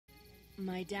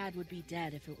My dad would be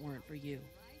dead if it weren't for you.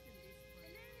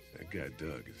 That guy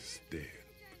Doug is dead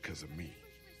because of me.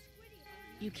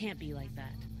 You can't be like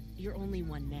that. You're only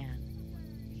one man.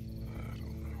 I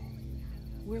don't know.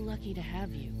 We're lucky to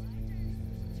have you.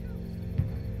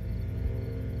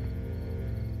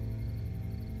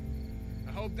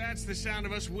 I hope that's the sound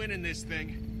of us winning this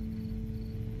thing.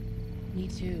 Me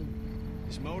too.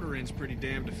 This motor inn's pretty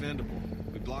damn defendable.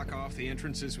 We block off the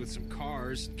entrances with some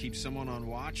cars, keep someone on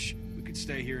watch. We could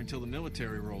stay here until the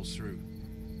military rolls through.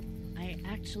 I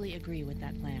actually agree with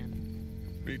that plan.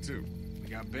 Me too. We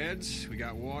got beds, we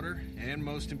got water, and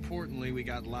most importantly, we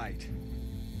got light.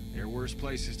 There are worse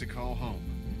places to call home.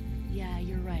 Yeah,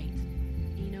 you're right.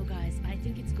 You know, guys, I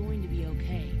think it's going to be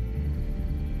okay.